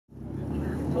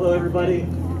Hello, everybody.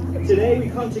 Today we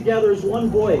come together as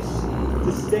one voice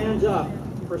to stand up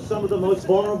for some of the most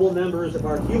vulnerable members of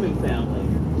our human family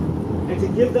and to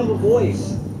give them a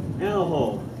voice and a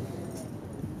home.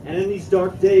 And in these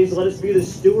dark days, let us be the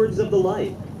stewards of the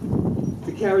light,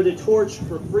 to carry the torch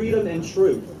for freedom and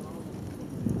truth,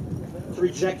 to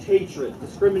reject hatred,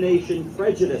 discrimination,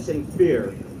 prejudice, and fear,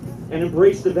 and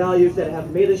embrace the values that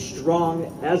have made us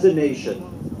strong as a nation,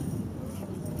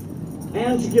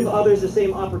 and to give others the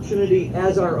same opportunity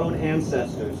as our own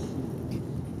ancestors,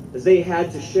 as they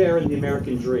had to share in the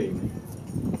American dream.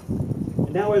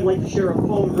 And now I'd like to share a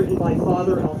poem written by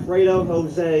Father Alfredo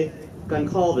Jose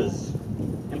Goncalves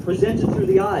and presented through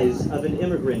the eyes of an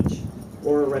immigrant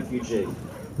or a refugee.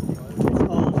 It's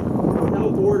called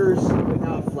Without Borders,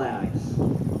 Without Flags.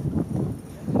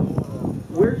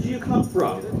 Where do you come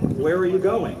from? Where are you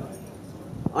going?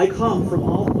 I come from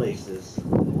all places.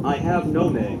 I have no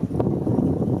name.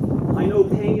 I know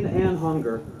pain and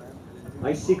hunger.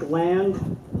 I seek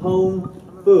land,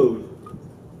 home, food,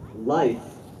 life.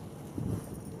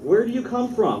 Where do you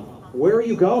come from? Where are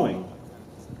you going?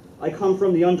 I come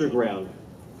from the underground,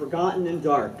 forgotten and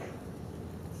dark,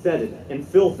 fetid and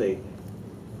filthy.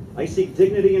 I seek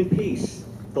dignity and peace,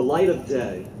 the light of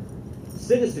day,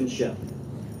 citizenship.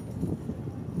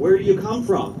 Where do you come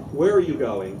from? Where are you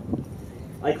going?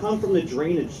 I come from the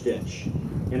drainage ditch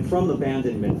and from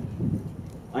abandonment.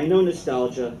 I know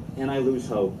nostalgia and I lose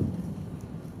hope.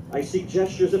 I seek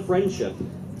gestures of friendship,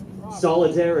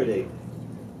 solidarity.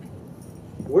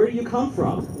 Where do you come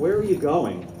from? Where are you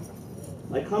going?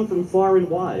 I come from far and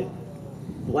wide.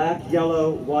 Black,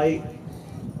 yellow, white,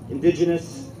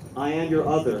 indigenous. I am your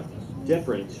other,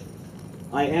 different.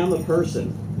 I am a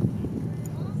person.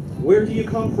 Where do you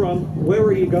come from? Where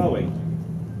are you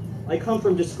going? I come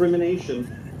from discrimination,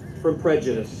 from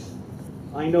prejudice.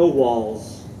 I know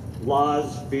walls,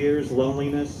 laws, fears,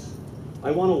 loneliness. I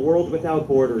want a world without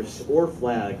borders or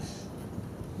flags.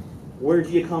 Where do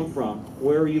you come from?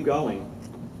 Where are you going?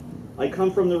 I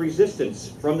come from the resistance,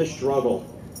 from the struggle,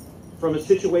 from a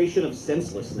situation of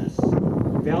senselessness,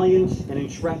 valiant and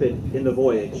intrepid in the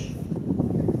voyage.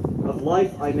 Of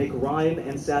life I make rhyme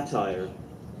and satire,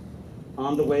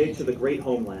 on the way to the great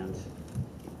homeland.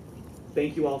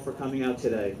 Thank you all for coming out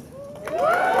today.